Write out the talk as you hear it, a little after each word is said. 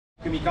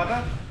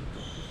Kumikata,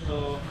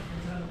 so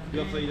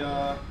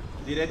Yotsu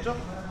derecho,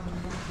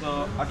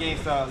 so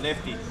against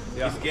lefty,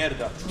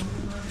 izquierda.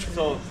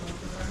 So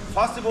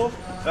first of all,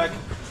 like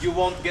you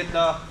won't get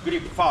the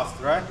grip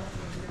fast, right?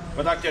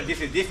 But actually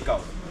this is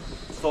difficult.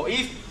 So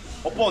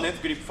if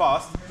opponent grip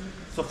fast,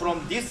 so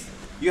from this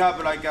you have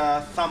like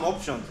some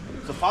options.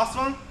 So first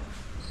one,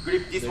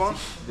 grip this one,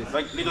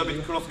 like little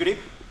bit cross grip.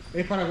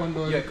 Es para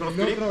cuando el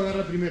otro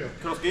agarra primero.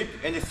 Cross grip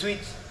and then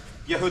switch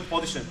your hood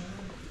position.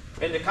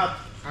 And the cut.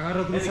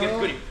 Agarro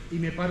cruzado y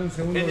me paro un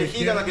segundo. And then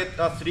he's gonna get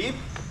a sleep,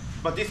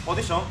 but this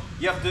position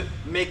you have to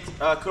make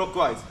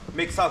clockwise,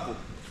 make circle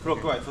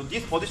clockwise. So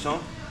this position,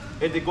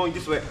 and then going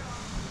this way.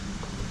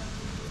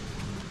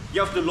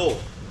 You have to low.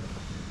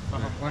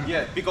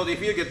 Yeah, because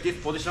if you get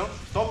this position,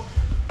 stop,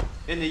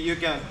 and then you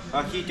can,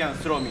 he can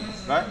throw me,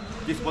 right?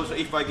 This position.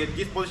 If I get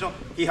this position,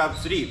 he have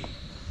sleep,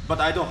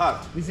 but I don't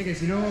have. Dice que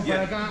si no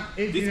para acá,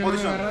 él tiene la mano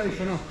agarrada y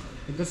yo no.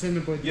 Entonces él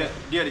me puede tirar.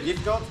 Yeah, really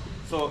difficult.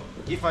 So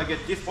if I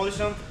get this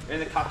position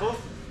and cut off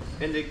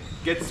and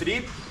get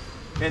sleep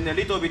and a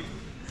little bit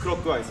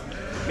clockwise,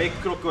 make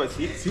clockwise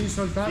hit. Sin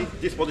soltar. See,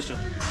 this position.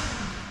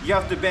 You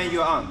have to bend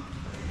your arm.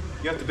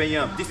 You have to bend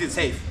your arm. This is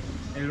safe.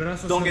 El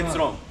brazo don't get cerrado.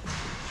 thrown.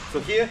 So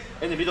here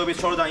and a little bit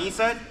shoulder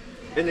inside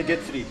and then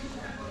get sleep.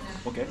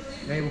 Okay.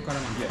 Y ahí buscar la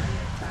mano.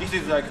 Yeah. This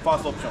is like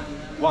first option.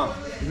 One.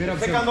 Primera opción.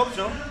 Second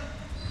option.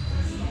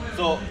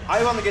 So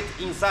I want to get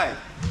inside,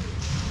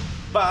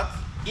 but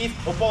if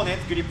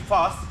opponent grip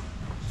fast.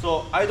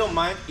 So I don't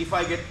mind if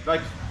I get like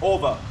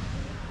over.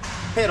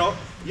 Pero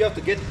you have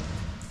to get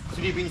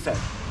sleep inside.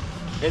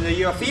 And then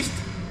your fist,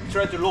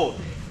 try to roll.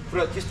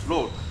 Just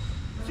roll.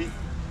 See?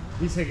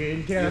 Dice que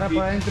él quiere agarrar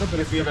para adentro,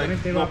 pero si el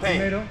oponente va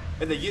primero.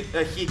 And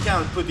then he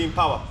can put in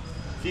power.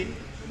 See?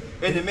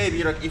 And then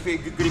maybe like if you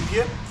grip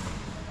here,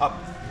 up.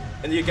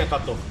 And then you can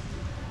cut off.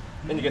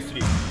 And you get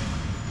sleep.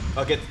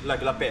 Or get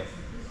like lapel.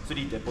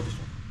 Sleep position.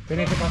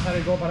 Tenés que pasar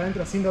el codo para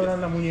adentro sin doblar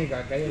la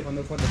muñeca, que ahí es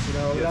cuando es fuerte. Si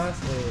la doblás,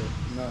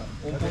 nada.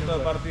 Un punto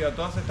de partida.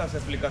 Todas estas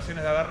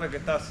explicaciones de agarre que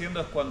está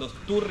haciendo es cuando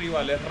tu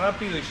rival es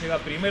rápido y llega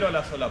primero a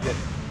la solapa.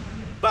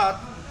 But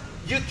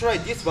you try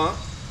this one,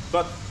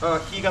 but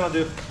he gonna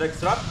do like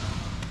strap,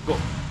 go.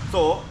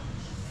 So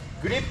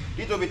grip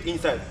little bit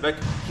inside, like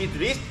his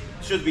wrist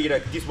should be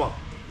like this one,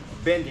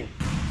 bending.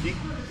 See?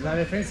 La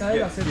defensa de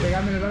él va a ser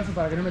pegarme en el brazo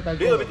para que no me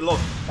talte. Little bit low.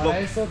 Para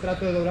eso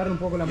trato de doblar un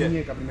poco la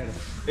muñeca primero.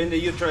 And then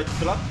you try to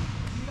strap.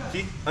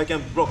 See, I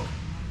can block.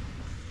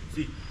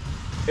 See,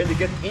 and you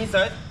get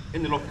inside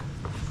and lock.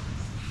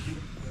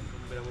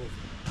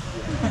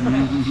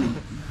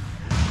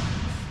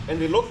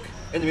 And you look,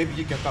 and maybe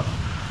you can cut.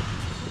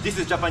 This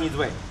is Japanese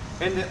way.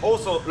 And then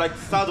also, like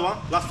third one,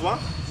 last one,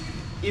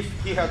 if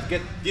he has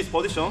get this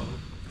position,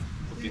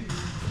 okay,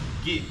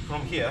 gi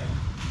from here.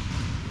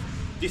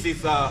 This is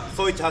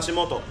Soichi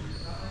Hashimoto.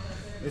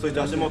 Soichi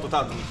Hashimoto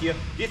taught me here.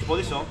 This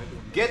position,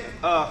 get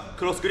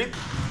cross grip.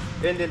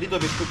 And a little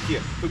bit hook here,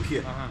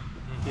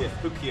 here,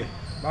 hook here.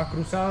 Vas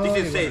cruzado this y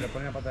is safe. le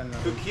pones la pata en la...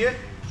 Hook here,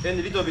 and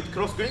a little bit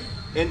cross grip,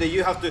 and then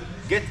you have to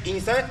get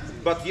inside,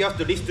 but you have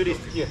to wrist to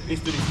wrist, here,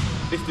 wrist to wrist,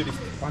 wrist to wrist.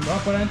 Cuando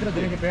vas por adentro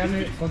tienes que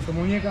pegarle con tu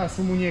muñeca a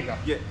su muñeca.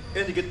 Yeah,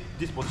 and you get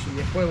this position.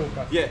 Y después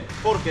buscas. Yeah,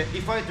 porque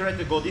if I try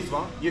to go this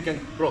one, you can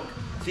block,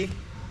 see?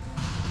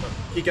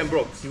 He can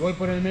block. Si voy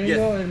por el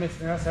medio, él me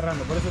va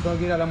cerrando, por eso tengo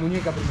que ir a la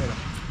muñeca primero.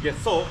 Yeah,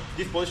 so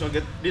this position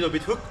get little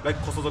bit hook, like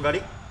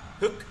kosozogari,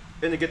 hook,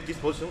 and get this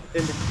position,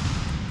 and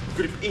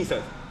grip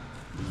inside,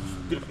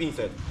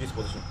 this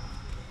position.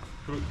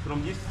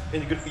 From this,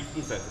 and grip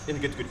inside,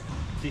 and get grip.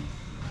 See?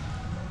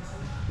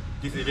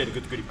 This is really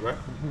good grip, right?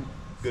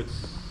 Good.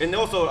 And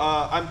also,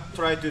 I'm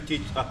trying to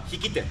teach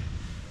hikite.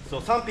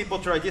 So some people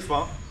try this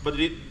one, but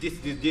this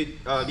is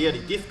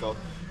really difficult.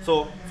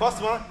 So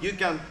first one, you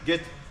can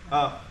get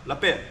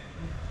lapel.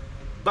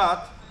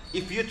 But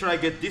if you try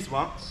get this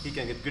one, he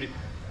can get grip.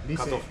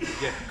 Dice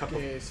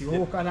que si vos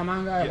buscas la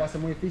manga va a ser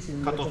muy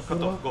difícil. Cut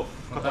off, go.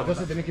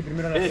 Entonces tenés que ir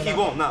primero a la and he solapa.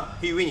 won now.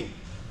 He winning.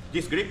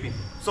 This gripping.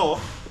 So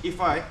if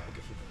I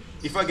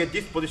get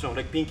this position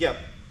like pinky up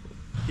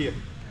here,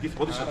 this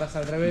position. Agarras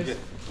al revés.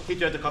 He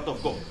tried to cut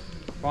off. Go.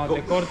 Cuando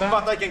te corta,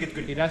 but I can get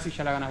grip. tirás y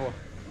ya la ganas vos.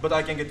 But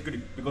I can get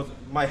grip because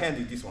my hand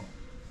is this one.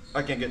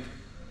 I can get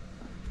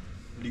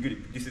the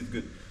grip. This is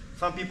good.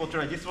 Some people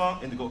try this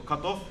one and go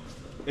cut off,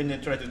 and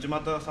then try to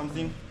jumata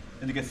something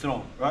and they get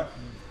thrown, right?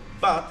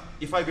 But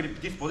if I grip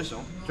this position,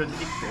 try to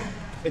hit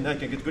it, and I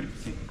can get grip.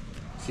 See?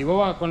 Si vos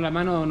vas con la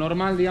mano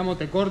normal, digamos,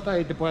 te corta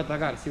y te puede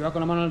atacar. Si vas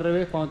con la mano al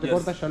revés, cuando te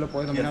corta ya lo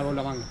podés dominar vos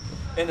la manga.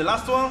 And the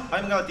last one,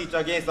 I'm gonna teach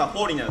against the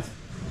holiness,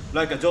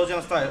 like a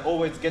Georgian style.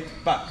 Always get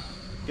back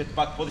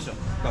position,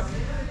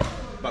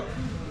 back.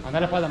 Andá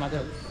a la espalda,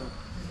 Mateo.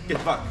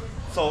 Get back.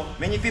 So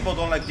many people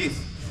don't like this,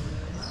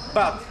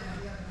 but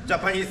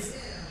Japanese,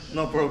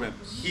 no problem.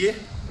 Here,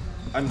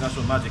 I'm gonna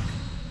show magic.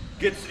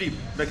 Get sleep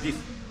like this.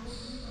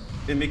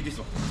 And make this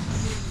one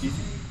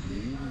easy.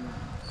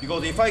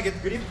 Because if I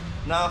get grip,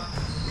 now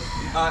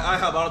I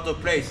have a lot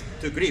of place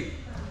to grip.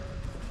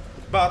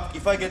 But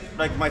if I get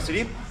like my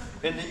sleep,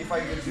 and if I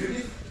get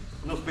grip,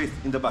 no space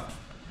in the back.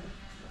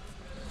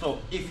 So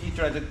if he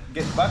tries to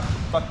get back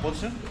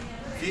position,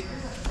 see,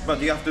 but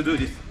you have to do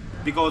this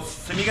because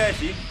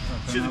sumigaeshi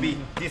should be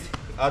this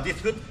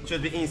foot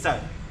should be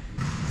inside.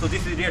 So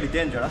this is really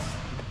dangerous.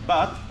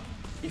 But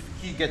if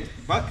he gets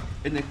back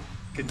and then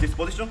get this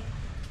position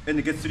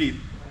and get sleep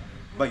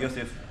by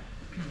yourself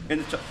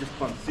and just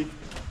punch, see?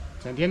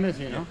 ¿Se entiende?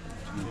 Sí, ¿no?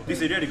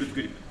 This is really good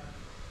grip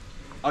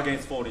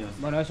against foreigners.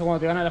 Bueno, eso cuando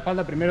te gana la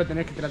espalda, primero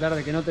tenés que tratar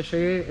de que no te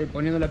llegue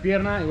poniendo la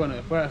pierna y bueno,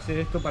 después hacer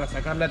esto para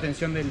sacar la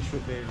tensión del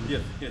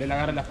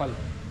agarre de la espalda.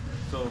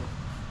 So,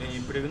 any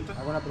pregunta?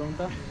 ¿Alguna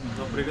pregunta?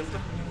 No pregunta?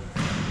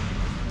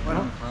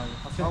 Bueno,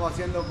 vamos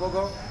haciendo un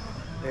poco.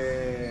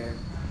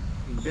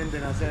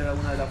 Intenten hacer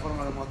alguna de las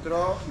formas que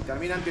mostró y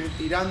terminan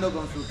tirando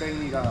con su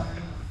técnica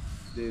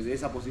de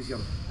esa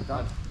posición.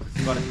 ¿Está?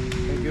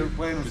 Y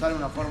pueden usar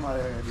una forma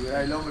de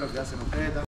liberar el hombro que hacen ustedes.